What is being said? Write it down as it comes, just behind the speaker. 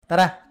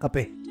Tara,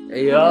 kape.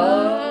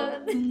 Ayun.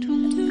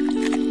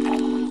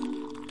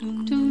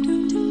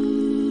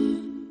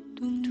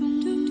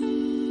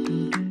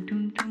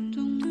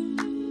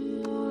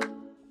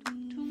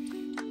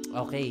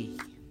 Okay.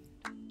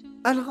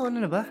 Ano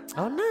na ba?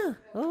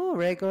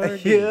 Record.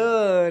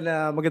 Ayun.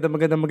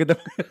 Maganda.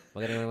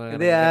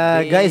 Hindi,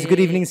 guys, good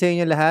evening sa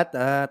inyo lahat.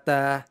 At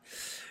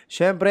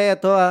syempre,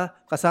 ito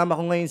kasama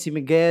ko ngayon si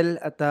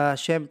Miguel. At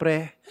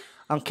syempre,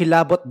 ang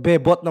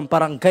kilabot-bebot ng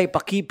barangay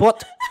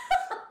Pakipot,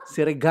 si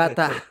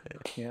Regata.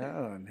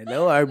 Yan.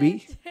 Hello, RB.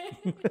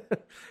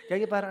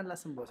 Kaya parang ang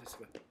lakas ng boses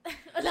ko.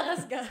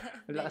 Lakas ka.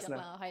 Lakas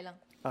na. Okay lang.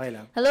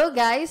 lang. Hello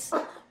guys,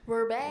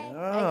 we're back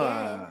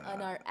again on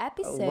our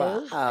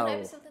episode. Wow. Ano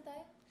episode na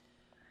tayo?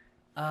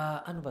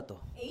 Ano ba to?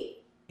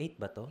 8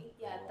 ba to?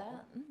 8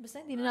 yata.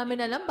 Basta hindi na namin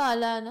alam.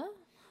 Bahala na.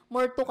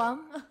 More to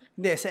come.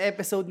 Hindi, sa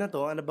episode na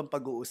to, ano bang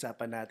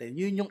pag-uusapan natin?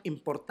 Yun yung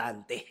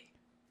importante.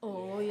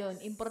 Oo,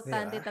 yun.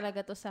 Importante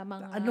talaga to sa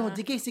mga...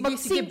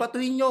 Sige,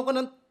 batuhin nyo ako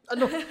ng...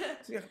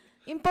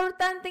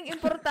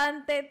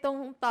 Importante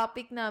itong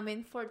topic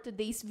namin for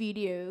today's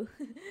video.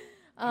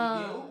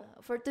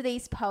 For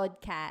today's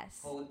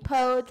podcast.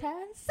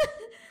 Podcast?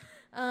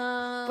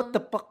 What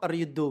the fuck are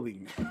you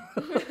doing?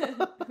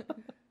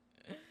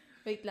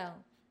 Wait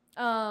lang.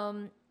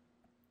 Ang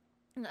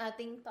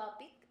ating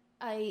topic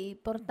ay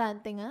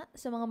importante nga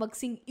sa mga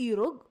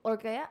magsing-irog or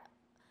kaya,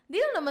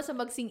 hindi lang naman sa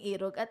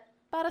magsing-irog at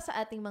para sa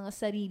ating mga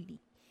sarili.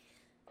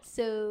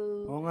 So,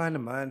 oo nga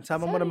naman.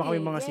 Sama mo naman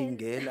kami mga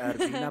single,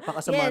 RB.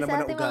 Napakasama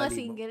naman ang ugali mga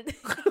single.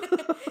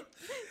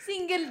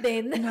 Single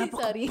din.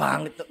 Sorry.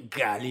 Napakapangit ang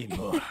ugali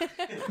mo.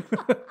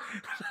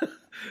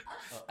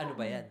 Ano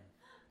ba yan?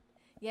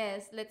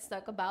 Yes, let's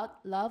talk about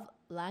love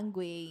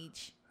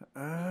language.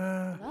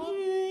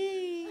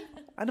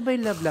 Ano ba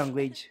yung love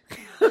language?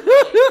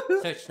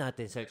 Search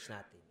natin.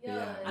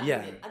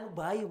 Yeah. Ano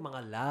ba yung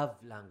mga love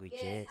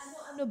languages? Yes.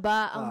 Ano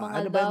ba ang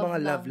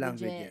mga love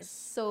languages?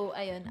 So,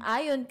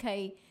 ayon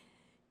kay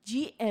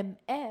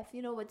GMF.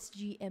 You know what's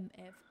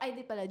GMF? Ay,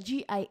 di pala.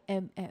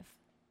 GIMF.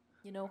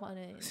 You know kung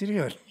ano yun? Sino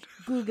yun?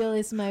 Google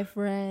is my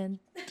friend.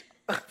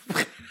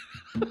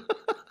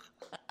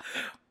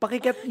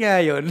 Pakikat nga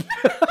yun.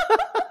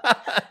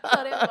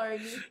 Sorry,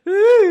 Margie.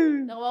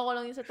 Nakuha ko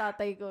lang yun sa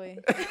tatay ko eh.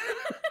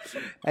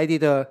 Ay,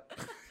 dito.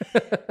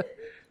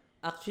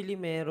 Actually,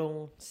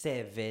 merong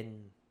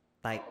 7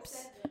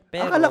 types.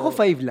 Pero, akala ko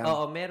 5 lang.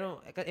 Oo, merong,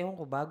 ewan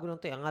ko, bago lang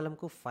to eh. Ang alam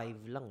ko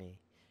 5 lang eh.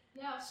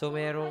 So,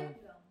 merong,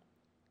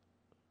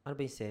 ano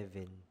ba yung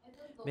 7?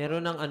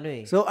 Meron ng ano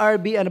eh. So,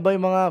 RB, ano ba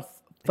yung mga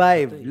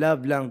 5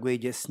 love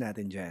languages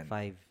natin dyan?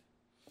 5.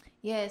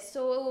 Yes,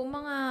 so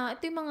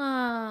ito yung mga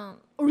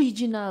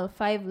original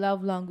 5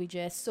 love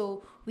languages.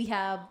 So, we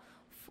have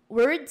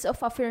words of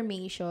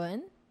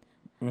affirmation.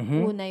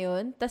 Una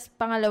yun. Tapos,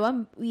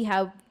 pangalawa, we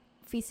have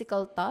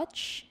physical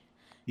touch.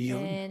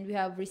 Yun. And we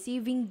have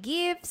receiving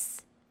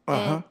gifts.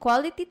 And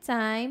quality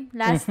time.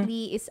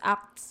 Lastly is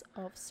acts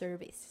of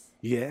service.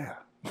 Yeah.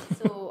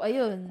 So,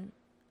 ayun.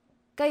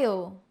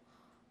 Kayo,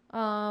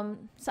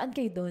 saan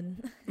kayo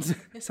doon?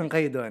 Saan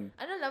kayo doon?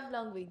 Ano love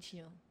language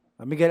nyo?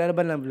 Miguel, ano ba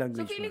love So,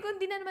 language feeling ko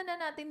hindi naman na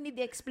natin need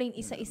explain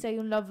isa-isa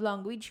yung love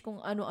language kung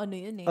ano-ano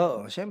yun eh.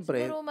 Oo,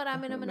 syempre. Pero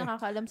marami naman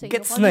nakakaalam sa inyo.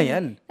 Gets na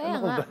yan. Kaya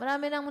nga,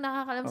 marami naman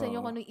nakakaalam sa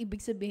inyo kung ano yung ibig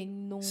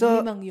sabihin nung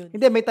so, limang yun.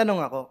 Hindi, may tanong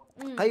ako.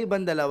 Kayo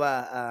bang dalawa,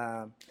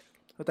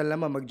 total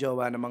naman,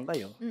 magjowa naman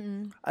kayo.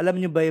 Alam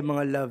nyo ba yung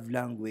mga love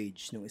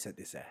language ng isa't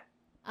isa?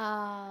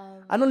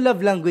 Anong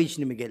love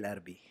language ni Miguel,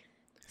 RB?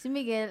 Si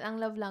Miguel, ang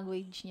love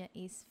language niya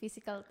is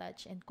physical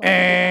touch and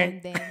quality time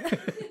din.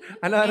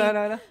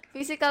 Ano?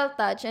 Physical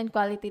touch and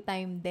quality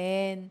time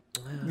din.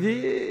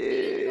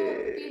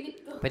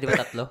 Pwede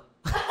ba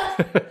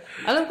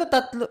 3? Alam ko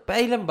 3.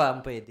 Ilan ba ang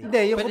pwede?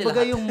 Hindi, yung pwede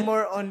kumbaga lahat. yung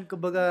more on,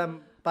 kumbaga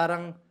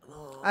parang,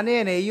 ano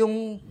yan eh,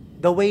 yung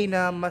the way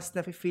na mas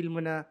nafe-feel mo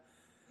na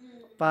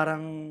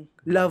parang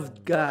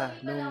loved ka.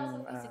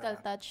 Nung, Physical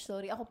touch,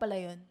 sorry. Ako pala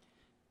yun.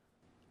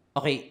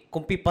 Okay,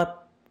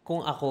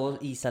 kung ako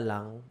isa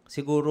lang,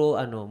 siguro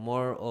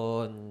more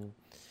on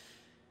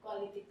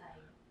quality time.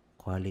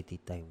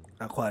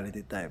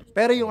 Quality time.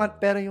 Pero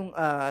yung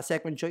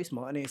second choice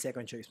mo, ano yung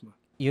second choice mo?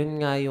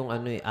 Yun nga yung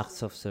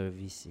acts of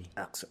service eh.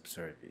 Acts of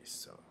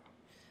service. So,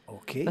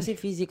 okay. Kasi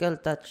physical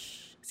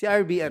touch. Si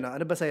RB,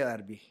 ano ba sa'yo,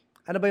 RB?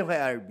 Ano ba yung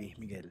kay RB,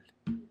 Miguel?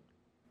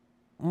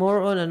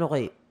 More on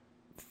kay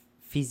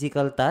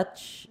physical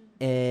touch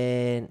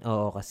and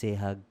kasi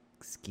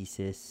hugs,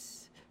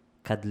 kisses,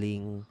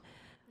 cuddling.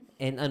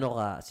 And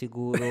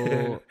siguro...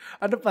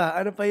 ano pa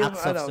yung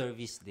acts of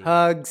service din.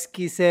 Hugs,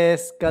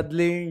 kisses,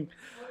 cuddling.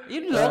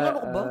 Yun lang,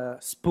 ba?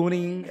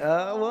 Spooning.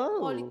 Wow.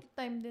 Quality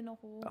time din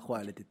ako.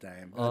 Quality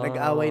time.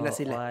 Nag-away na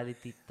sila.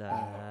 Quality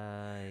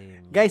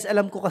time. Guys,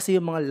 alam ko kasi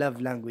yung mga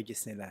love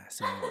languages nila.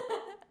 So,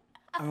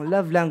 ang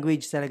love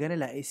language talaga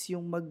nila is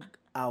yung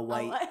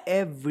mag-away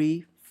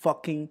every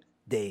fucking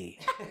day.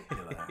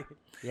 Diba?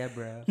 Yeah,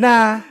 bro.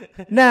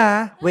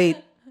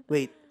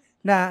 Wait.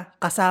 Na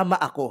kasama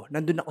ako.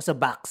 Nandun ako sa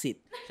backseat.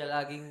 Siya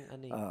laging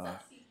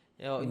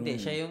Hindi,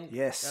 siya yung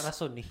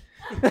rason eh.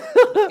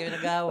 Ba't kayo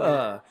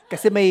nag-aaway?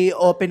 Kasi may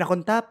open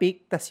akong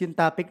topic, tas yung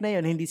topic na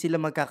yun, hindi sila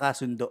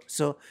magkakasundo.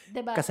 So,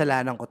 Diba?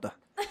 kasalanan ko to.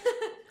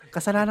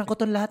 Kasalanan ko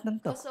tong lahat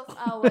ng to. Cause of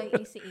away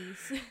is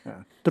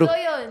True. So,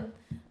 yun.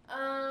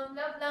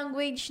 Love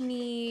language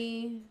ni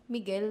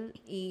Miguel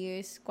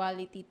is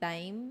quality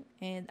time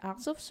and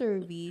acts of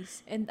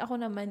service. And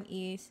ako naman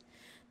is,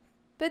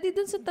 pwede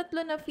dun sa tatlo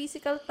na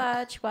physical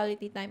touch,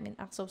 quality time, and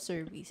acts of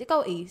service.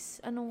 Ikaw,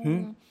 Ace,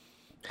 anong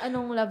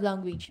love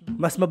language mo?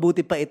 Mas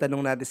mabuti pa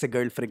itanong natin sa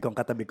girlfriend kong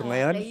katabi ko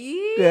ngayon.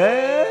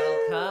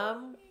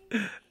 Welcome.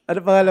 Ano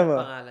pangalan mo?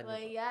 Pangalan niyo.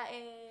 Mayae.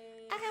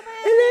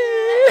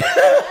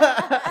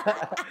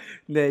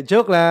 Hindi,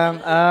 joke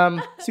lang.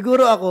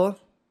 Siguro ako,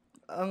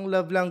 ang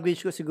love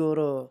language ko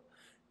siguro,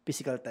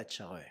 physical touch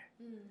ako eh.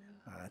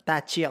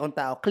 Touchy akong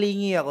tao,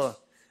 clingy ako.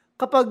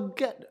 Kapag,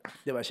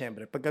 di ba,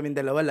 syempre, pag kaming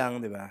dalawa lang,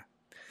 di ba?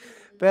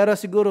 Pero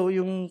siguro,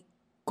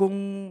 kung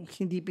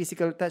hindi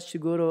physical touch,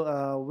 siguro,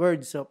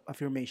 words of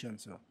affirmation.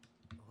 So.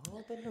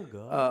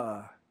 Talaga?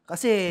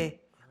 Kasi,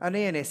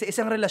 yan eh, sa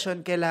isang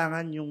relasyon,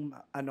 kailangan yung,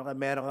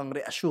 meron kang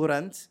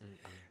reassurance,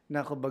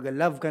 na kumbaga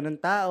love ka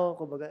ng tao,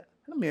 kumbaga,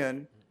 alam mo yun?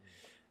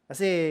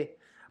 Kasi,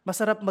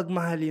 masarap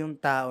magmahal yung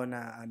tao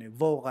na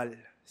vocal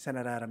sa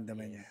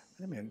nararamdaman niya.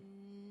 Alam mo yun?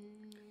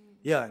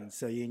 Yan.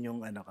 So, yun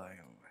yung ko.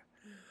 Yung,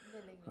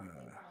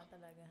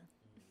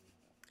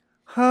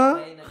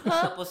 Okay,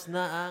 tapos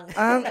na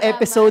ang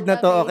episode na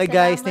to. Okay,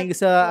 guys. Thank you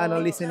sa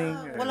listening.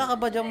 Wala ka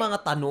ba diyang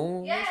mga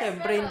tanong? Yes,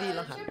 Siyempre, hindi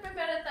lang. Siyempre,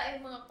 meron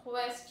tayong mga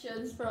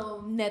questions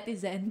from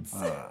netizens.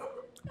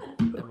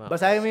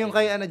 Basahin mo yung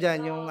kay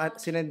dyan, yung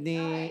sinend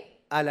ni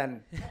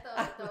Alan.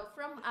 Ito.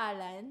 From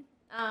Alan.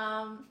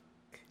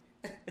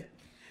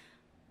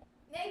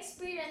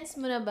 Na-experience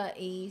mo na ba,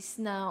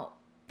 Ace, na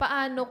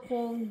paano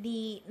kung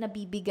di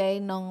nabibigay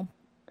ng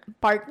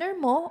partner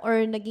mo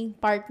or naging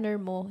partner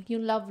mo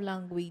yung love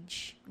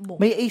language mo?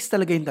 May ace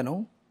talaga yung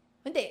tanong?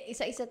 Hindi,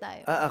 isa-isa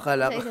tayo.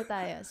 Akala ko. Isa-isa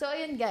tayo. So,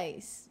 ayun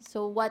guys.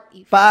 So, what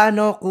if?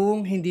 Paano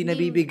kung hindi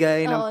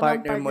nabibigay ng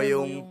partner mo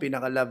yung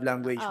pinaka-love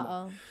language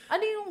mo?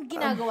 Ano yung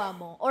ginagawa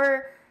mo?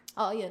 Or,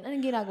 yun.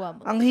 Anong ginagawa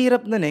mo? Ang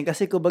hirap nun eh,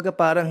 kasi kumbaga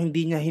parang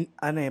hindi niya,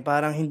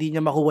 parang hindi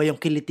niya makuha yung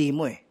kiliti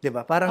mo eh.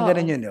 Diba? Parang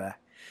ganun yun, diba?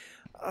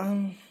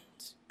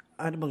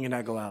 Ano bang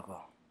ginagawa ko?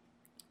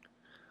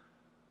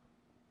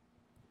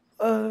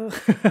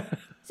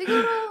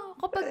 Siguro,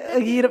 kapag...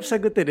 Ang hirap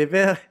sagutin eh.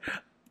 Pero,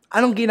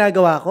 anong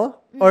ginagawa ko?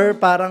 Or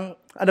parang,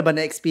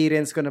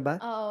 na-experience ko na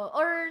ba?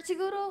 Or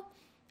siguro,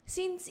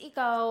 since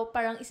ikaw,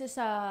 parang isa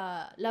sa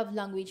love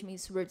language mo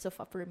is words of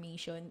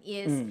affirmation,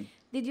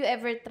 did you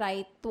ever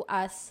try to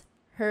ask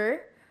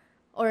her?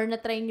 Or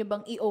na-try nyo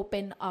bang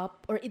i-open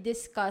up or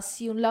i-discuss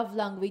yung love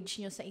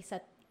language nyo sa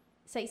isa't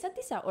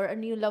isa? Or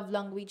ano yung love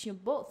language nyo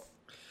both?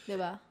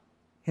 Diba?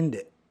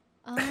 Hindi.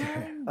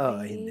 Hindi.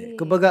 Hindi.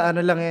 Kumbaga,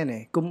 lang yan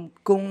eh.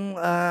 Kung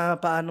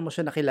paano mo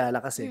siya nakilala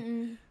kasi.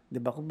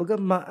 Diba? Kumbaga,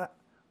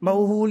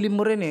 mahuhuli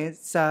mo rin eh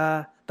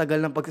sa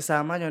tagal ng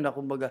pagsasama nyo na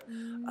kumbaga,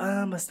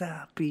 mas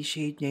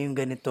na-appreciate niya yung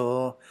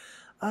ganito.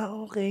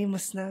 Okay,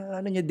 mas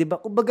na, niya,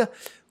 diba? Kumbaga,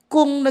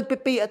 kung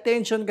nagpe-pay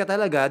attention ka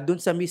talaga dun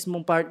sa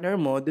mismong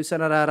partner mo, dun sa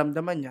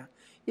nararamdaman niya,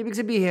 ibig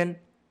sabihin,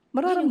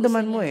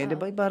 mararamdaman mo eh.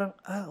 Diba? Parang,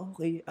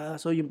 okay.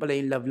 So, yun pala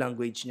yung love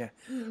language niya.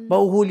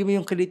 Mahuhuli mo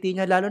yung kiliti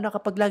niya, lalo na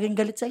kapag laging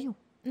galit sa'yo.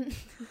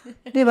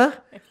 Diba?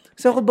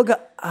 So,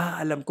 kumbaga,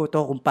 alam ko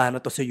to kung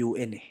paano to sa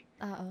UN eh.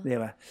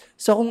 Diba?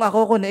 So, kung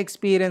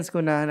na-experience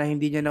ko na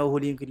hindi niya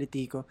nahuhuli yung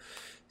kiliti ko,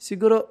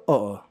 siguro,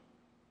 oo.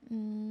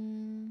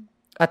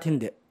 At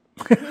hindi.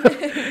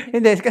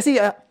 Hindi. Kasi,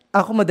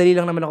 ako madali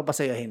lang naman ako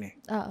pasayahin eh.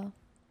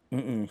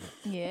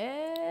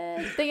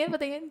 Yes.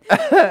 Patingin.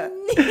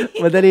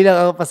 Madali lang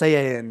ako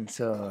pasayahin.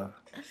 So,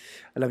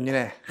 alam niyo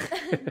na.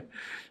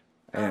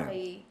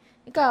 Okay.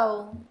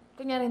 Ikaw,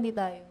 kunyari hindi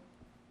tayo.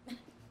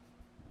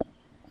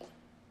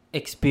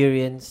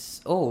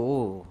 Experience?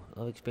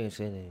 Experience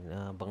yun eh.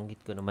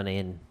 Banggit ko naman na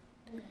yan.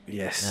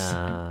 Yes.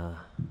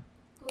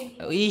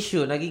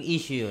 Naging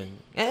issue yun.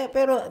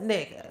 Pero,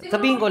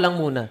 sabihin ko lang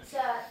muna.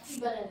 Sa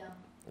iba na lang.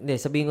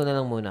 Sabihin ko na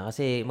lang muna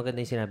kasi maganda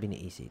yung sinabi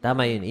ni Easy.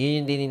 Tama yun.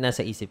 Yun din yung nasa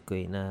isip ko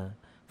eh, na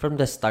from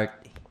the start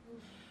eh.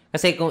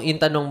 Kasi kung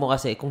yung tanong mo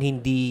kasi, kung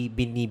hindi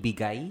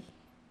binibigay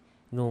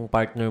nung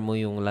partner mo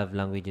yung love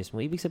languages mo,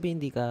 ibig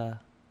sabihin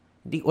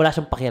wala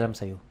siyang pakialam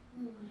sa'yo.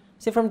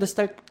 Kasi from the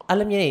start,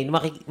 alam niya eh,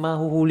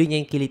 mahuhuli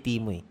niya yung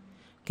kiliti mo eh.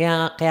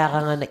 Kaya ka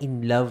nga na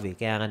in love eh,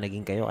 kaya nga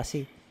naging kayo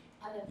kasi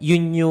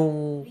yun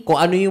yung, kung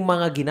ano yung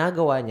mga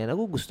ginagawa niya,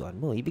 nagugustuhan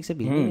mo. Ibig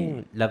sabihin, yun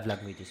yung love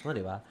languages mo,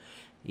 di ba?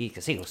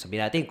 Kasi kung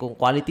sabihin natin, kung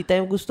quality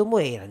time gusto mo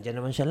nandiyan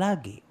naman siya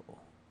lagi.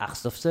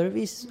 Acts of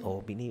service,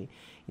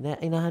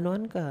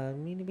 inahanuan ka,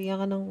 binibigyan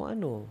ka ng kung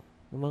ano.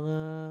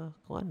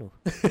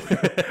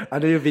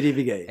 Ano yung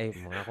binibigay?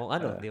 Mga kung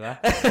ano, di ba?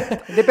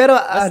 Hindi, pero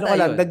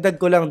dagdag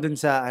ko lang dun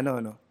sa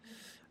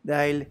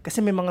dahil,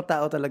 kasi may mga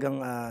tao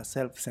talagang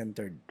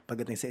self-centered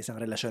pagdating sa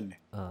isang relasyon.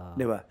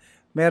 Di ba?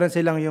 Meron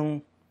silang yung,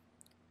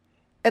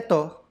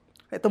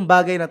 itong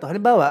bagay na to.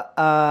 Halimbawa,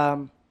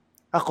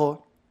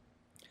 ako,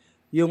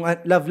 yung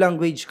love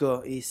language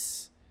ko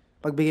is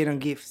pagbigay ng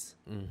gifts.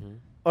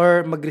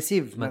 Or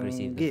mag-receive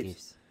ng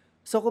gifts.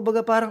 So,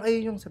 kumbaga parang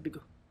ayun yung sabi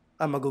ko,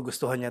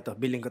 magugustuhan niya to,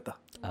 bilhin ko to.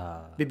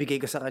 Bibigay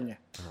ko sa kanya.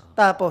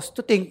 Tapos,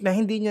 to think na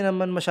hindi niya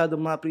naman masyadong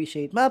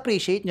ma-appreciate.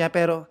 Ma-appreciate niya,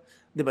 pero,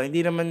 di ba,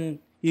 hindi naman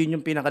yun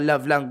yung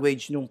pinaka-love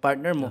language ng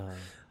partner mo.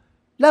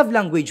 Love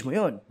language mo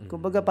yun.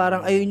 Kumbaga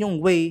parang ayun yung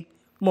way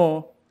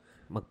mo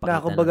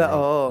magpakita kumbaga,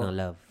 ng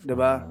love. Di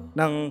ba?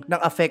 Ng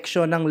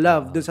affection, ng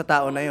love dun sa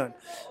tao na yun.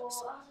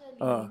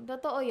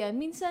 Totoo yan.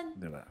 Minsan,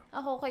 Diba?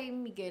 ako kay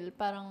Miguel,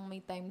 parang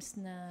may times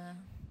na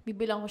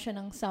bibilang ko siya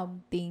ng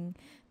something.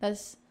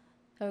 Tapos,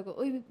 sabi ko,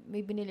 uy, may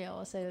binili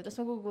ako sa'yo. Tapos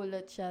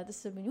magugulat siya. Tapos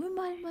sabi niya, uy,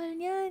 mahal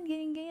yan,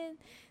 ganyan.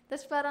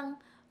 Tapos parang,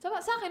 sa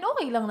akin,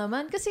 okay lang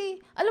naman.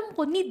 Kasi, alam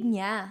ko, need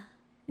niya.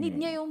 Need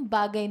niya yung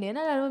bagay na yun.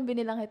 Alam mo,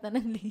 binilang kita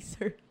ng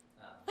laser.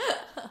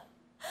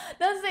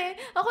 Kasi,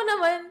 ako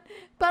naman,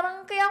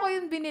 parang kaya ko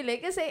yung binili.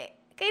 Kasi,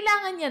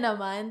 kailangan niya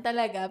naman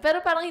talaga.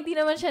 Pero parang hindi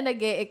naman siya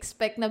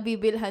nag-e-expect na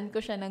bibilhan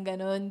ko siya ng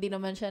gano'n. Hindi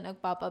naman siya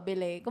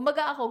nagpapabili.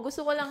 Kumbaga ako,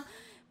 gusto ko lang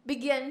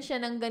bigyan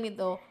siya ng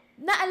ganito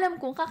na alam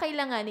kong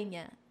kakailanganin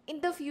niya in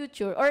the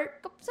future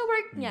or sa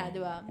work niya, di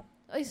ba?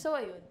 So,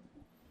 ayun.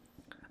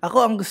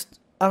 Ako,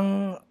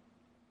 ang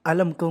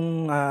alam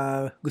kong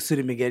gusto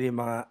ni Miguel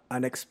yung mga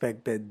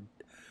unexpected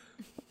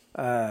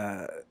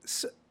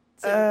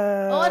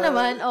oo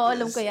naman. Oo,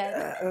 alam ko yan.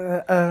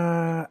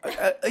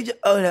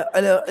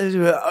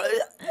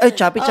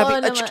 Choppy. Oo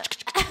naman.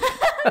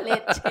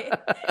 Leche.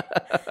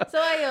 So,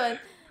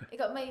 ayun.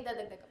 Ikaw, may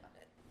dadagdag ka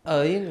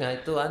pa. Yun nga.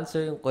 To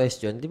answer yung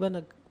question, di ba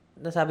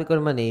nasabi ko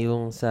naman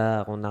yung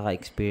kung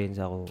naka-experience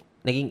ako,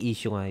 naging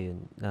issue nga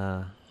yun.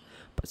 Na,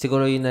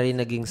 siguro yun na rin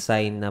naging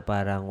sign na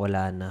parang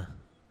wala na.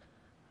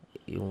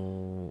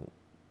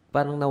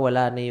 Parang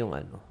nawala na yung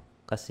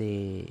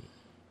kasi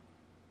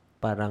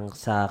parang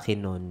sa akin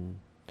nun,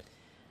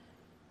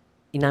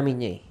 inamin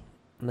niya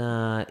na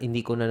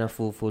hindi ko na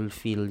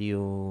na-fulfill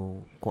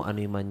yung kung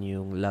ano man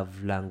yung love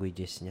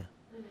languages niya.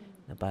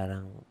 Na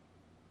parang,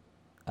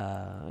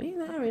 yun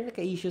na rin,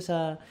 naka-issue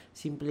sa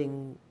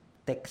simpleng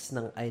text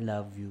ng I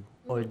love you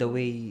or the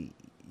way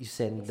you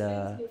send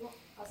the...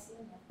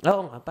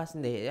 Oo nga,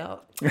 hindi.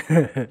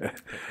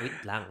 Wait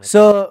lang.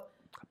 So,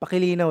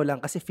 pakilinaw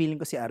lang kasi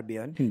feeling ko si Arby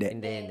yun. Hindi.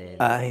 Hindi.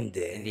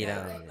 Hindi. Hindi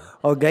lang.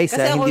 Guys,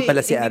 Kasi hindi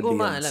pala si Arby hindi ko yun.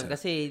 maalam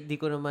kasi hindi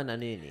ko naman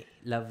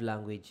love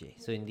language .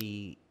 So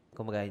hindi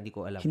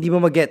ko alam. Hindi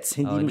mo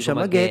magets, hindi mo siya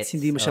magets,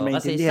 hindi mo siya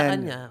maintindihan. Kasi sa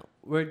kanya,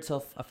 words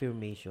of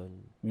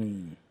affirmation.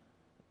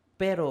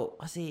 Pero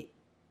kasi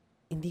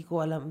hindi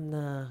ko alam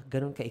na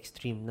ganun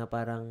ka-extreme na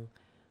parang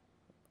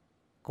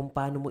kung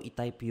paano mo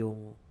i-type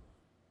yung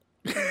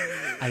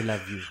I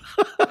love you.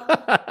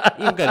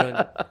 Yung ganun.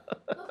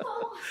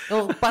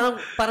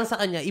 Parang sa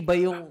kanya, iba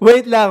yung...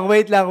 Wait lang.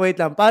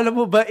 Paano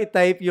mo ba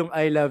i-type yung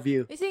I love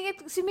you?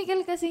 Si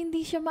Miguel kasi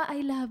hindi siya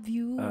ma-I love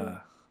you.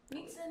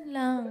 Minsan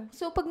lang.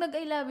 So, pag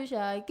nag-I love you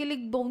siya,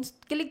 kilig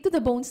to the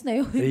bones na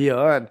yun.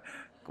 Ayun.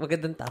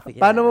 Magandang topic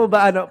yan.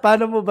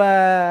 Paano mo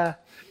ba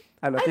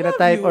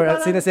tina-type or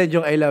sinasend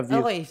yung I love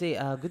you? Okay, say,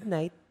 good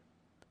night.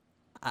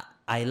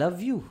 I love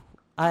you.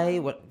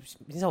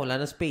 Minsan wala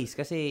na space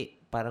kasi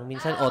parang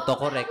minsan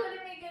autocorrect.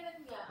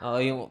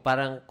 Yung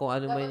parang kung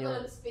ano man yung...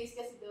 space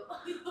kasi daw.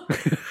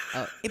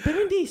 Pero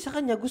hindi, sa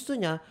kanya, gusto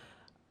niya,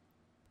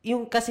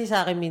 yung kasi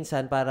sa akin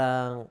minsan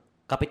parang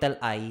capital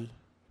I,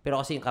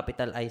 pero kasi yung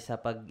capital I sa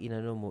pag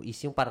inano mo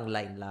is yung parang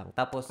line lang.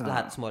 Tapos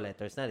lahat small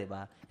letters na, di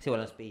ba? Kasi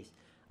walang space.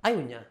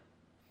 Ayaw niya.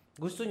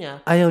 Gusto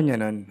niya. Ayaw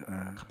niya nun.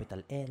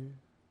 Capital L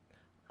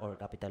or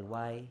capital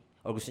Y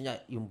or gusto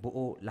niya yung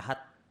buo, lahat.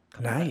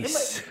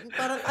 Nice.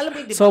 Parang, alam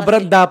mo yun, di ba?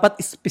 Sobrang dapat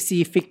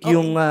specific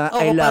yung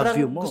I love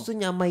you mo. Gusto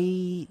niya may,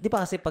 di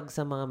ba kasi pag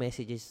sa mga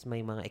messages,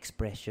 may mga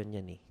expression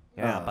yan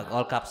Pag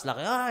all caps lang,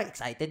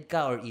 excited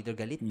ka or either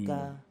galit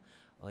ka.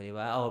 O di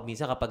ba? O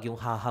minsan kapag yung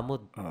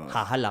hahamod,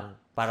 haha lang,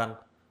 parang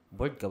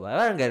bored ka ba?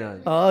 Parang gano'n.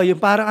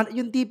 Yung parang,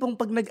 yung tipong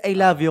pag nag-I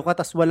love you ka,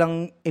 tas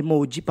walang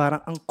emoji,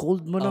 parang ang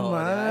cold mo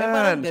naman.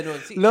 Parang gano'n.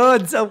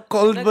 Lods, ang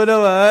cold mo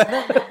naman.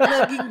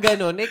 Naging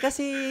gano'n.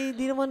 Kasi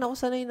di naman ako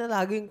sanay na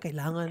laging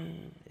kailangan,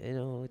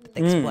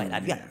 text mo, I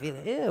love you.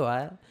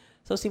 Diba?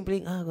 So,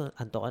 simpleng,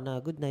 anto ka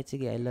na, good night,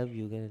 sige, I love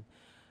you. Ganun.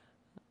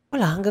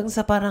 Wala, hanggang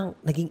sa parang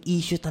naging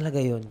issue talaga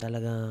yon.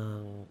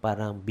 Talagang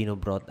parang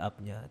bino-brought up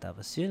niya.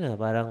 Tapos yun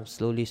parang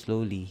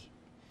slowly,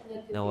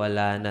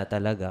 nawala na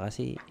talaga.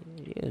 Kasi,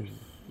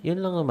 yun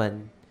lang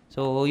naman.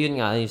 So, yun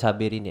nga, yung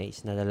sabi rin niya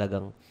is na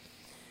talagang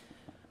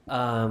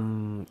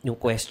yung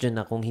question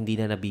na kung hindi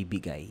na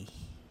nabibigay,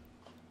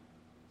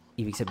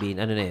 ibig sabihin,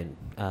 ano na yun?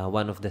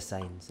 One of the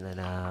signs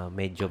na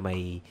medyo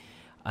may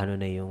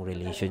na yung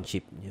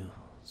relationship niyo.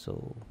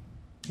 So,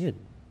 yun.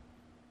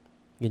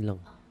 Yun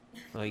lang.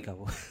 Ikaw.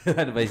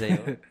 Ano ba yung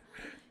sa'yo?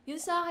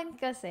 Yung sa akin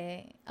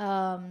kasi,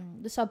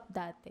 sa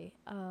dati,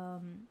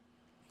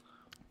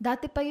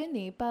 dati pa yun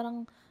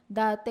parang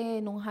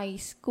dati nung high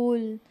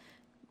school,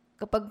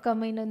 kapag ka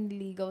may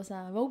nanliligaw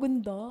sa akin,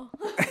 ganda.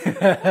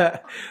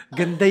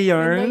 Ganda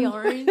yarn. Ganda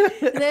yarn.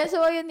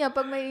 So, ayun nga,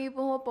 pag may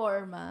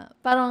pumaporma,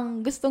 parang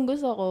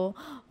gustong-gusto ko,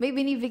 may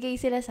binibigay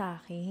sila sa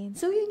akin.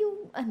 So, yun yung,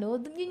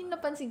 yun yung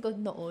napansin ko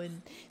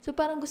noon. So,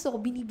 parang gusto ko,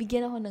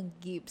 binibigyan ako ng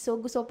gift. So,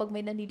 gusto ko, pag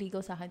may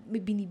nanliligaw sa akin,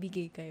 may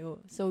binibigay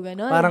kayo. So,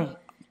 gano'n. Parang,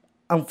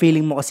 ang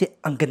feeling mo kasi,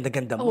 ang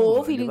ganda-ganda mo.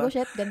 Oo, feeling ko,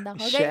 shit, ganda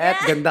ko.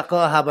 Shit, ganda ko,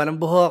 haba ng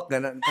buhok.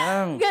 Ganon.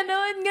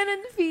 Ganon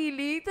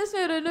feeling. Tapos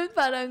meron nun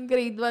parang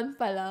grade 1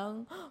 pa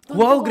lang.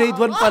 Wow, grade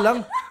 1 pa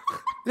lang.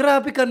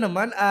 Grabe ka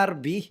naman,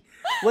 RB.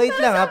 Wait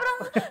lang, ha? Sobrang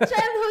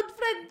childhood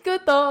friend ko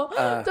to.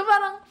 So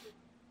parang,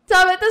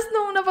 sabi, tapos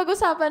nung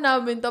napag-usapan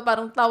namin to,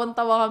 parang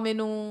tawan-tawa kami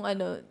nung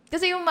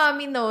kasi yung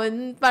mami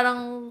nun,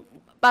 parang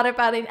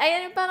pare-pare,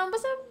 parang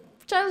basta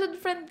childhood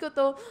friend ko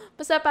to.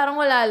 Basta parang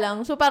wala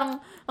lang. So parang,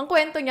 ang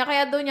kwento niya,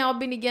 kaya daw niya ako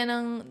binigyan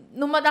ng,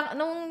 nung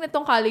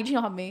itong college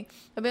na kami,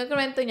 sabi yung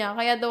kwento niya,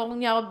 kaya daw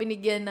niya ako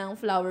binigyan ng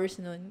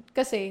flowers nun.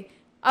 Kasi,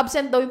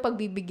 absent daw yung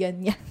pagbibigyan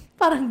niya.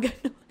 Parang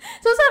gano'n.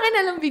 So, sa akin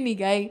na lang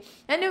binigay.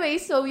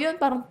 Anyway, so yun,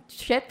 parang,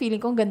 shit,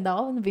 feeling ko ganda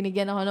ko.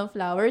 Binigyan ako ng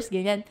flowers,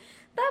 ganyan.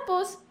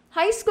 Tapos,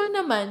 high school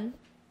naman,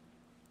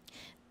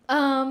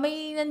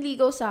 may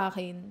nanligaw sa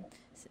akin.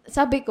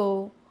 Sabi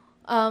ko,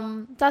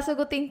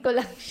 sasagutin ko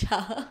lang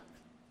siya.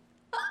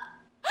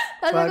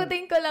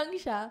 Sasagutin ko lang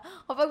siya.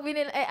 Kapag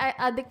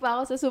addict pa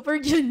ako sa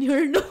Super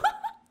Junior, no?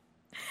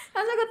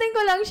 Sasagutin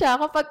ko lang siya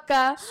kapag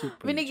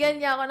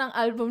binigyan niya ako ng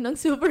album ng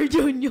Super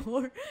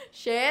Junior.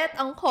 Shit,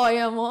 ang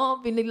koya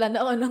mo. Biniglan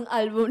ako ng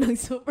album ng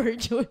Super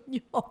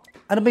Junior.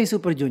 Ano ba yung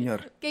Super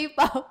Junior?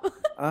 K-pop.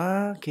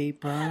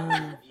 K-pop.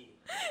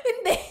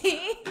 Hindi.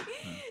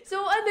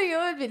 So,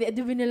 yun?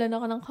 Binilan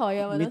ako ng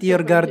koya mo.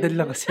 Meteor Garden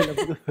lang kasi.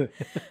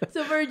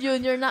 Super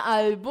Junior na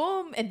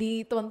album.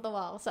 Di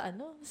tuwan-tuwa ako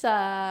sa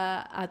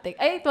ate.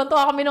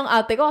 Tuwan-tuwa kami ng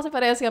ate ko kasi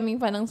parehas kaming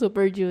fan ng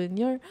Super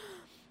Junior.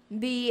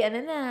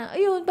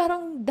 Ayun,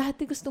 parang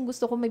dati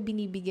gustong-gusto ko may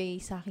binibigay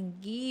sa aking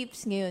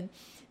gifts. Ngayon,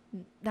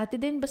 dati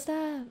din basta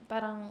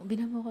parang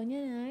binamo ko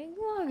niya.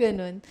 Mga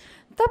ganun.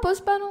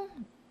 Tapos parang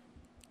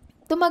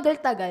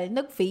tumagal-tagal,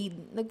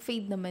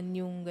 nag-fade naman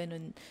yung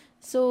ganun.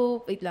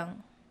 So, wait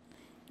lang.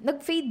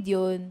 Nag-fade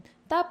yun.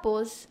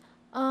 Tapos,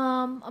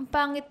 ang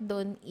pangit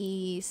doon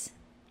is,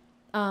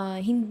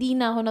 hindi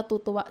na ako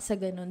natutuwa sa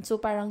ganun. So,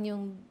 parang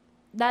yung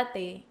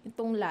dati,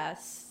 itong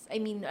last,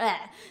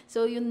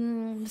 so yun,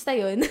 basta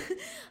yun,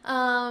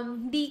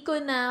 hindi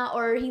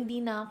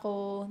na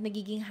ako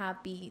nagiging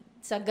happy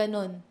sa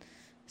ganun.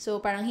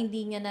 So, parang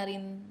hindi niya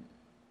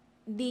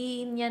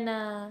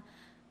na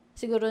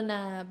siguro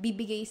na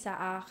bibigay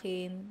sa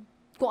akin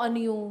kung ano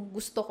yung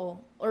gusto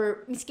ko.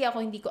 Or, miski ako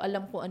hindi ko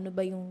alam kung ano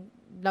ba yung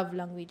love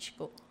language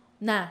ko.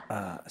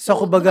 So,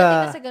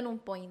 kumbaga, na sa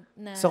ganung point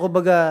na,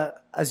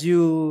 as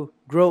you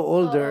grow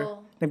older,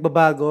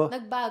 nagbago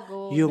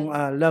yung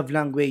love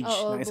language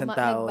ng isang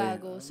tao.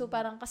 Nagbago. So,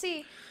 parang,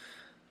 kasi,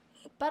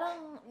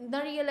 parang,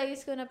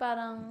 na-realize ko na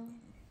parang,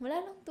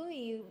 wala lang to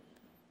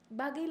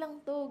bagay lang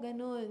to,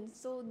 ganun.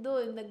 So,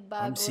 doon,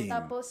 nagbago.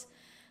 Tapos,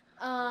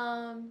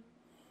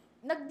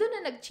 doon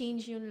na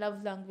nag-change yung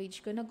love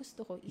language ko na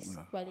gusto ko is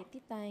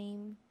quality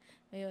time,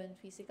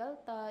 physical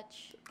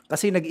touch.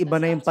 Kasi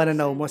nag-iba na yung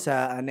pananaw mo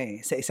sa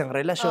sa isang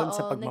relasyon,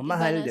 sa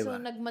pagmamahal, di ba?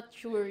 So,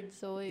 nag-matured.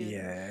 So, yun.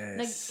 Yes.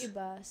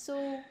 Nag-iba. So,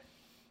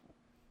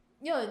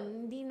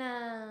 yun, hindi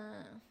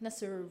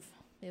na-serve.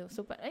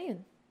 So,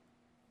 ayun.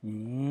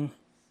 Ayun,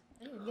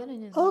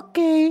 ganun yun.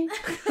 Okay.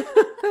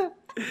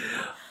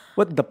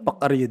 What the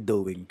fuck are you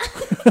doing?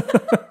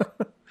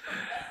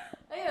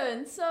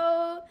 Ayun. So,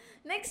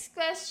 next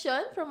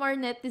question from our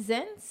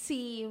netizen,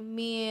 si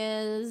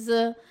Ms.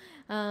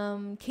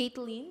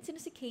 Caitlin. Sino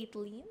si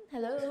Caitlin?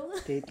 Hello?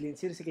 Caitlin.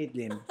 Sino si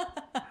Caitlin?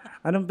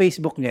 Anong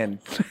Facebook niyan?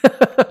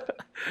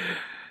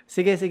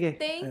 Sige.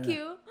 Thank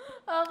you.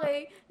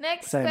 Okay.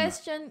 Next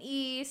question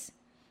is,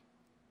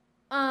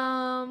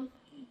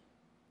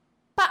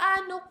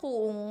 paano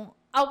kung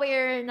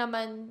aware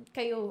naman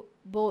kayo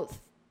both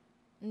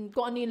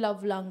kung ano yung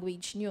love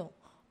language nyo,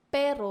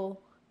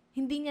 pero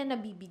hindi niya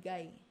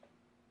nabibigay?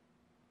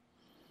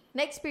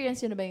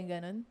 Na-experience nyo na ba yung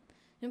ganun?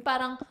 Yung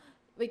parang,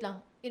 wait lang,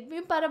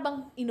 yung parang bang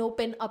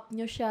inopen up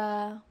nyo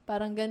siya,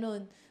 parang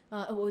ganun.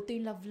 Ito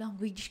yung love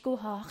language ko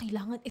ha,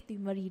 kailangan ito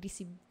yung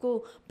marireceive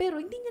ko. Pero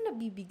hindi niya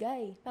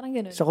nabibigay. Parang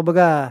ganun. So,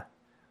 kumbaga,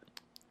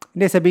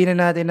 sabihin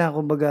na natin na,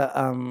 kumbaga,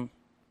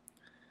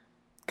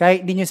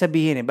 kahit hindi nyo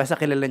sabihin basta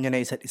kilala nyo na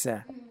isa't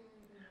isa.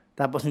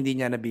 Tapos hindi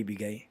niya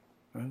nabibigay.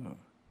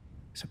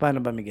 So,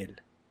 paano ba, Miguel?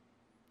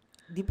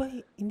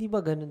 Hindi ba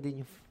ganun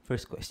din yung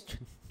first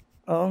question?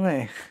 Oo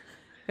nga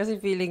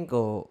Kasi feeling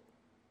ko,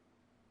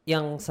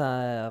 yung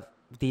sa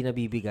di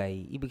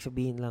nabibigay, ibig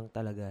sabihin lang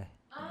talaga.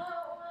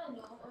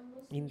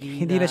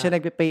 Hindi na siya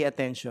nagpe-pay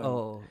attention.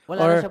 Oo.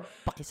 Wala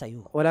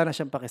na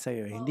siyang paki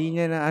sa'yo.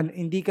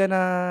 Hindi ka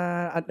na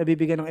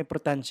nabibigyan ng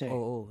importansya.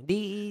 Oo.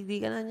 Hindi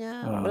ka na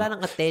niya. Wala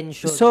nang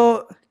attention.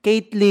 So,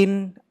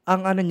 Caitlin,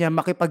 ang niya,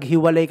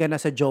 makipaghiwalay ka na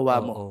sa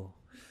jowa mo. Oo.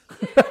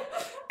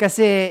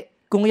 Kasi,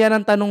 kung yan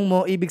ang tanong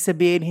mo, ibig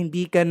sabihin,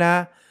 hindi ka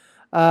na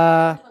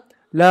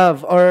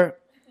love or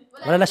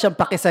wala na siyang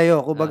paki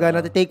sa'yo. Kumbaga,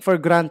 na-take for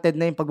granted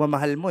na yung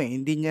pagmamahal mo eh.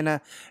 Hindi niya na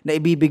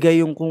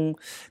naibibigay yung kung...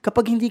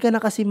 Kapag hindi ka na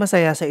kasi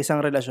masaya sa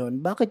isang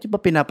relasyon, bakit yung pa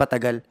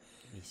pinapatagal?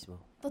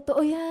 Mismo.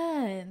 Totoo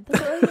yan.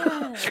 Totoo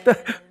yan.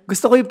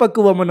 Gusto ko yung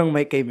pagkuha mo ng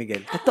mic kay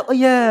Miguel. Totoo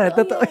yan.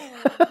 Totoo yan.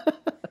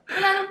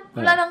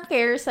 Wala nang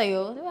care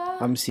sa'yo. Di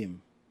ba?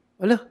 Amsim.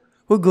 Wala.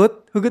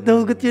 Hugot. Hugot na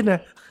hugot yun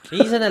ah.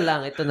 May isa na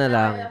lang. Ito na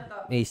lang.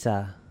 May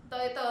isa.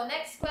 Ito.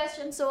 Next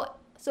question. So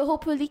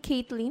hopefully,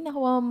 Caitlyn,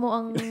 nakuha mo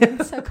ang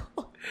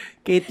sagot.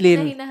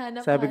 Caitlyn, Na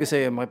hinahanap sabi ko natin.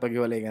 sa'yo,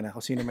 makipag-iwalay ka na.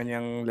 Kung sino man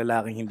yung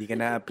lalaking hindi ka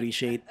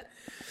na-appreciate.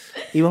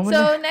 Iwan mo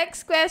So, na.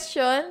 next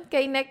question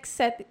kay next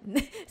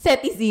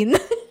Setizin.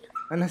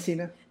 Ano,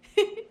 sino?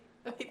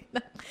 Wait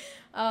lang.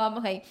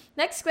 Okay.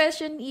 Next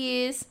question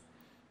is,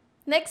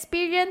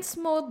 na-experience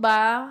mo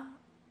ba,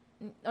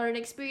 or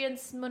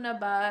na-experience mo na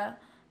ba,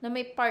 na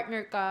may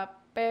partner ka,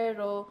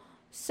 pero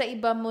sa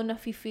iba mo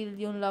na-feel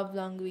yung love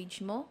language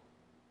mo?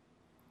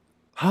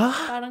 Ha?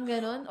 Parang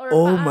ganun? Or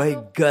Oh paano my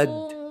God.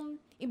 kung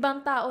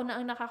ibang tao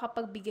na ang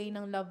nakakapagbigay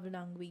ng love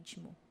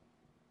language mo?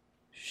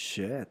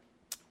 Shit.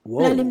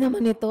 Wow. Lalim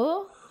naman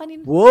ito.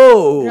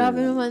 Wow.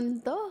 Grabe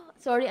naman to.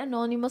 Sorry,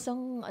 anonymous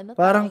ang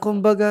Parang tao.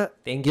 kumbaga,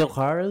 Thank you,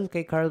 Carl.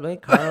 Kay Carl ba?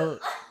 Carl.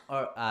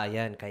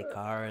 Yan. Kay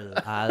Carl.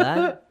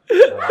 Alan.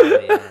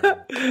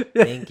 Yan.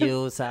 Thank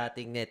you sa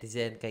ating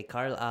netizen kay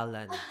Carl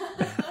Alan.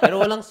 Pero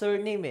walang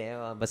surname eh.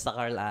 Basta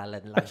Carl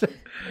Alan lang.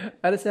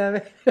 ano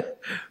sabi?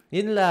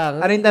 Yun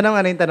lang. Ano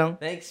yung tanong?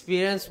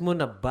 Na-experience mo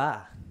na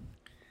ba?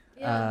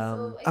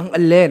 Ang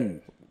alin?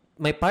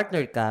 May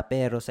partner ka,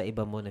 pero sa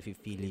iba mo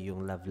na-feel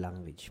yung love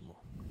language mo.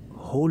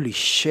 Holy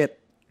shit.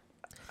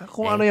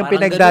 Kung Eh, ano yung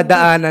parang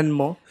pinagdadaanan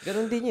mo,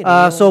 Ganun din yun.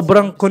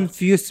 sobrang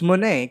confused mo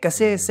na eh.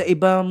 Kasi sa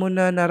iba mo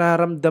na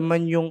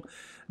nararamdaman yung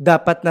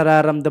dapat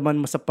nararamdaman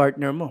mo sa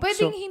partner mo.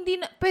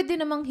 Pwede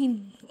namang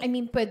hindi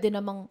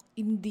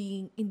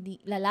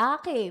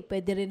lalaki,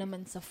 pwede rin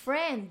naman sa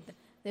friend,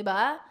 'di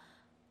ba?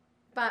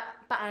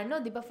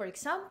 Paano, 'di ba, for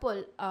example,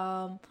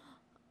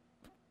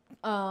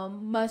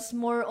 mas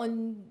more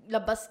on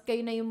labas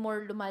kayo na yung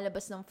more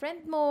lumalabas ng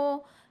friend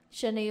mo,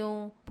 siya na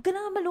yung pag ka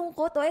na nga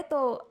malungkot,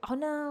 eto, ako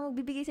na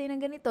magbibigay sa'yo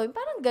ng ganito. Yung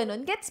parang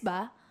ganun, gets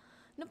ba?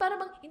 No, parang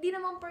hindi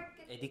naman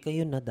di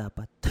kayo na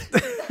dapat.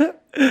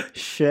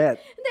 Shit.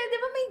 Hindi, di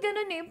ba may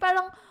ganun eh?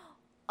 Parang,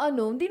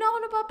 hindi na ako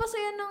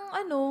napapasaya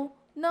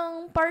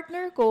ng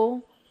partner ko.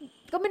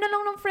 Kami na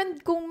lang ng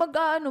friend kong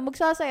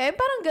magsasaya. Eh,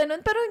 parang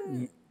ganun. Pero,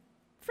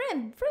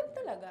 friend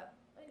talaga.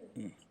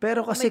 Ayun.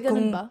 Pero kasi May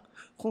ganun ba?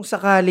 kung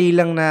sakali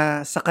lang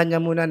na sa kanya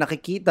muna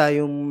nakikita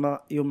yung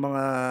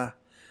mga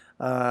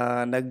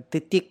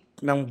nagtitik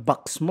ng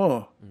box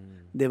mo,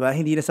 'di ba?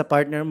 Hindi na sa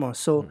partner mo.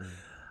 So,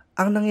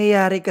 ang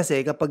nangyayari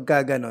kasi kapag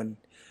gano'n,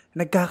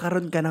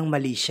 nagkakaroon ka ng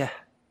mali siya.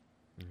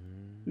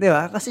 'Di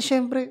ba? Kasi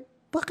syempre,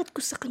 bakit ko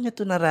sa kanya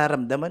 'to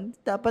nararamdaman?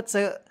 Dapat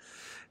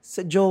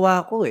sa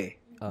jowa ko eh.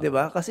 'Di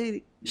ba?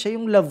 Kasi siya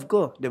yung love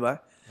ko, 'di ba?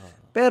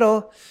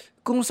 Pero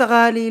kung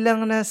sakali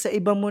lang na sa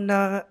iba mo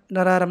na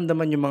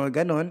nararamdaman yung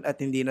mga ganon at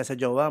hindi na sa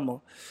jowa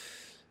mo,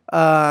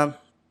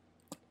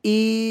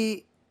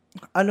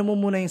 ano mo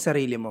muna yung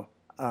sarili mo.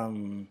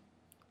 Ang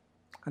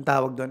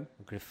tawag doon?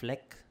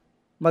 Reflect.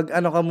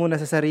 Mag-ano ka muna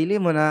sa sarili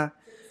mo na,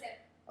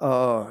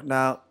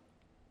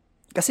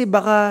 kasi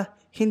baka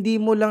hindi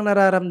mo lang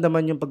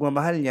nararamdaman yung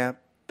pagmamahal niya,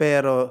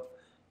 pero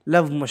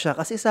love mo siya.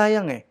 Kasi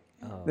sayang eh.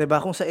 Diba?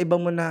 Kung sa iba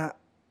mo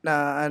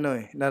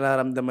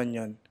nararamdaman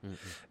yon.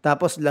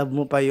 Tapos love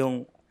mo pa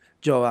yung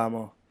jowa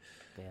mo.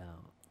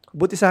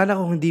 Buti sana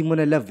kung hindi mo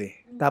na love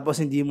eh. Tapos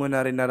hindi mo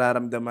na rin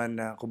nararamdaman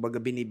na kumbaga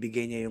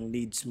binibigay niya yung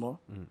needs mo.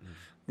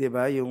 'Di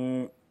ba?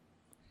 Yung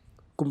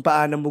kung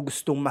paano mo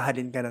gustong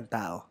mahalin ka ng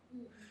tao.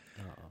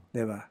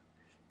 'Di ba?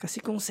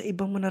 Kasi kung sa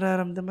iba mo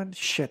nararamdaman,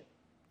 shit.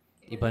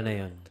 Iba na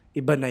 'yon.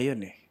 Iba na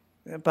 'yun eh.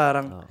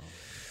 Parang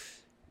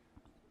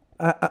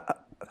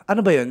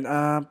ano ba 'yun?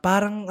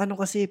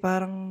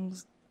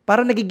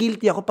 Parang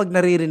nagigilty ako pag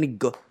naririnig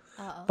ko.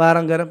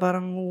 Parang gano'n,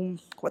 parang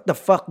what the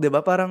fuck, 'di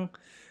ba? Parang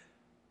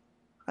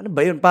ano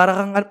ba 'yun?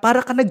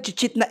 Para ka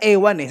nag-cheat na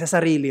ewan eh sa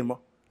sarili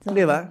mo.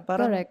 'Di ba?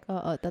 Parang correct.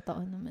 Oo, totoo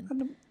naman.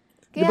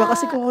 'di ba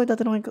kasi kung ako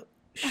tatanungin ko,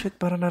 shit,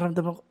 parang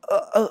naramdaman ko.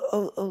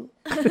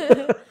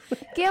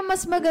 Kaya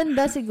mas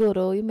maganda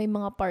siguro yung may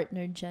mga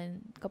partner diyan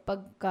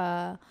kapag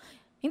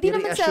hindi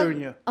naman I-reassure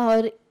nyo.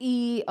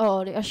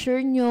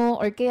 Reassure nyo,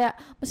 or kaya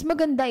mas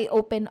maganda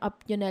i-open up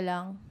nyo na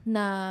lang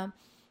na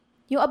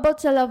yung about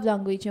sa love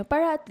language nyo,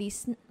 para at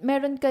least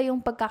meron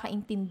kayong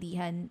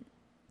pagkakaintindihan.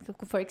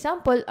 For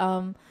example,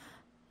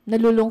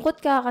 nalulungkot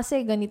ka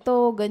kasi ganito,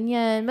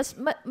 ganyan.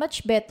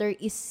 Much better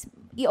is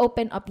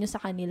i-open up nyo sa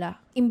kanila.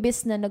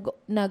 Imbes na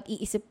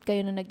nag-iisip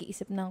kayo na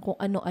nag-iisip ng kung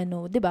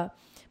ano-ano, 'di ba?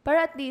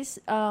 Para at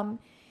least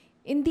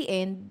in the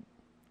end,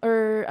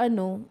 or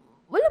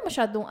wala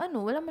masyadong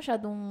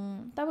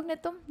tawag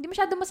nito, hindi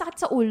masyadong masakit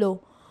sa ulo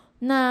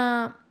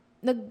na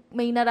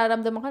may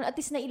nararamdaman ka, at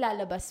least na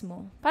ilalabas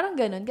mo. Parang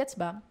ganun, gets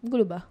ba?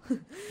 Gulo ba?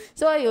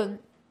 So, ayun.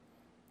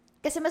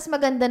 Kasi mas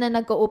maganda na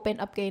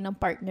nag-open up kayo ng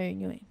partner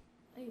nyo eh.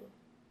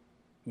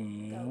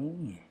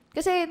 Ayun.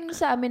 Kasi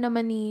sa amin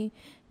naman ni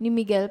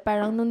Miguel,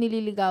 parang nung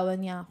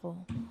nililigawan niya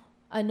ako,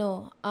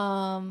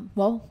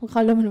 wow,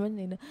 akala mo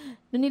naman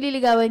nung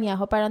nililigawan niya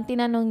ako, parang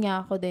tinanong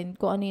niya ako din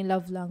kung ano yung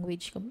love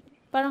language ko.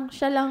 Parang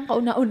siya lang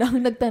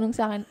kauna-unang nagtanong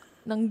sa akin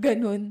ng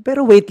ganun.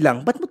 Pero wait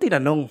lang, ba't mo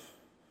tinanong?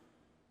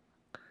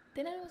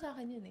 Tinanong sa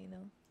akin yun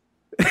no?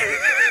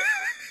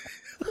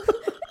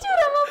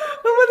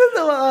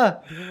 Natawa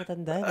ka. Hindi mo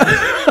matanda.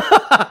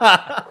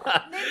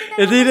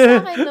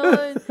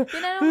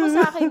 Tinanong mo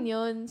sa akin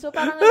yun. So,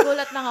 parang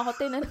nagulat lang ako.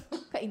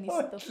 Kainis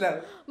to.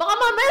 Baka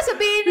mamaya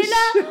sabihin nila,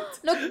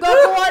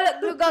 naggagawa.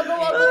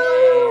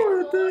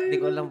 Hindi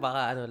ko lang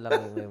baka lang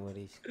yung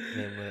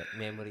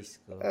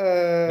memories ko.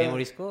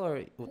 Memories ko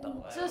or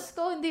utang ko? Sus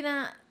ko, hindi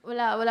na,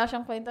 wala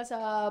siyang kwenta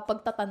sa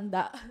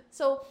pagtatanda.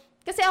 So,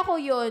 kasi ako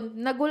yun,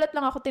 nagulat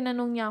lang ako,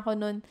 tinanong niya ako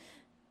nun,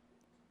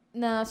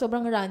 na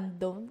sobrang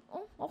random.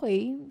 Oh,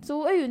 okay.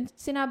 So, ayun,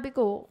 sinabi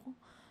ko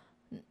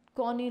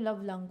kung ano yung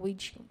love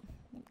language ko.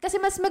 Kasi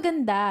mas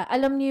maganda,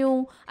 alam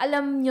nyo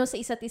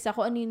sa isa't isa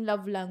kung ano yung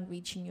love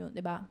language nyo,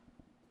 di ba?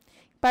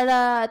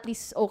 Para at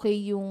least okay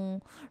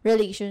yung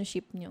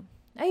relationship nyo.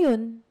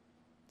 Ayun.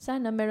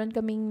 Sana meron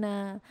kaming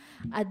na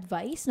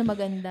advice na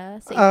maganda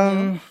sa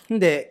inyo.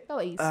 Hindi.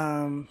 Always.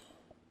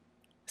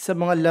 Sa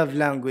mga love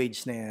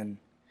language na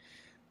yan,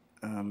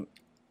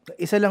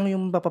 isa lang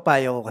yung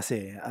papapayo ko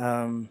kasi.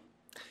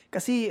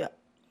 Kasi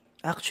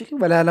actually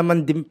wala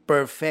naman din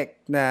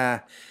perfect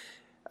na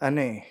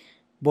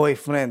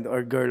boyfriend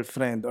or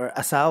girlfriend or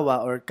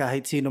asawa or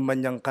kahit sino man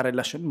yung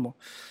karelasyon mo.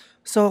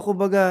 So,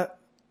 kumbaga,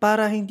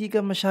 para hindi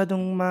ka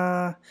masyadong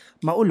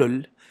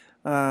maulol,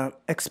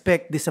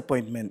 expect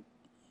disappointment.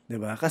 'Di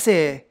ba?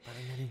 Kasi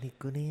parang narinig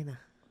ko na yun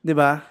 'di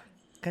ba?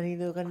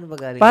 Kanino ba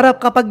galing? Para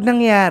kapag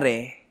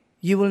nangyari,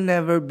 you will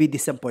never be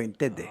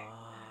disappointed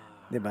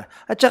 'Di ba?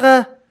 At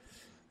saka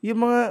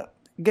yung mga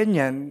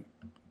ganyan,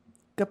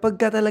 kapag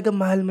ka talaga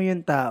mahal mo yung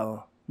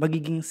tao,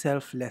 magiging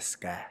selfless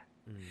ka.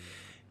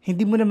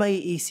 Hindi mo na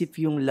maiisip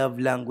yung love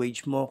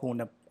language mo kung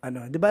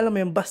 'di ba alam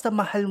mo yun, basta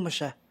mahal mo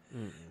siya.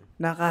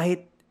 Na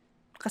kahit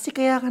kasi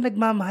kaya ka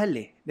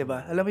nagmamahal 'di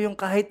ba? Alam mo yung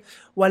kahit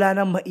wala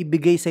nang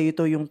maibigay sa iyo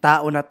yung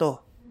tao na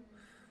to,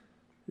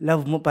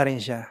 love mo pa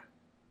rin siya.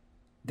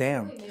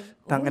 Damn.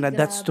 Tangina,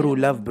 that's true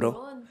love, bro.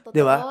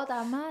 'Di ba?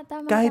 Tama.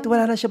 Kahit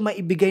wala na siya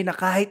maibigay na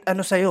kahit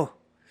ano sa'yo,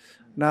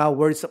 na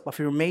words of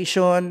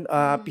affirmation,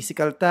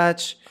 physical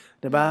touch,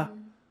 'di ba?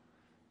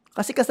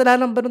 Kasi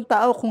kasalanan ba ng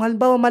tao kung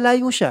halimbawa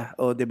malayo siya,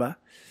 'di ba?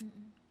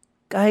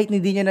 Kahit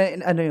hindi niya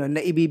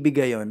na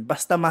ibibigay 'yon,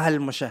 basta mahal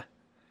mo siya.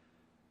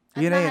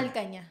 At mahal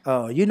ka niya.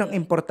 Yun ang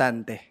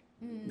importante,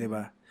 'di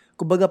ba?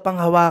 Kumbaga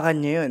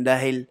panghawakan niya 'yon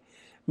dahil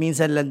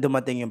minsan lang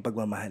dumating yung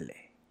pagmamahal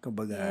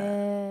Kumbaga,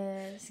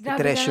 yes. Grabe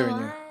treasure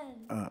naman. niyo.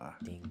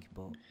 Thank you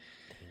po.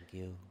 Thank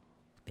you.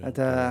 At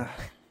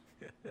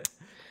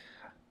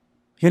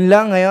yun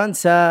lang ngayon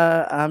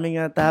sa aming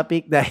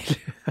topic dahil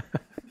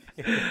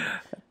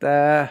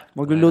at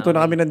magluluto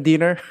na kami ng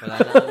dinner.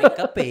 Wala na kaming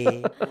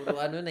kape. Puro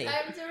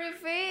Time to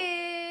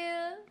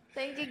refill.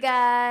 Thank you,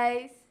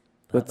 guys.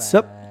 What's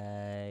up?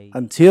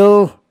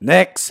 Until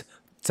next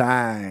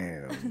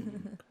time.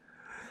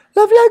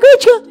 Love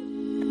Langauge!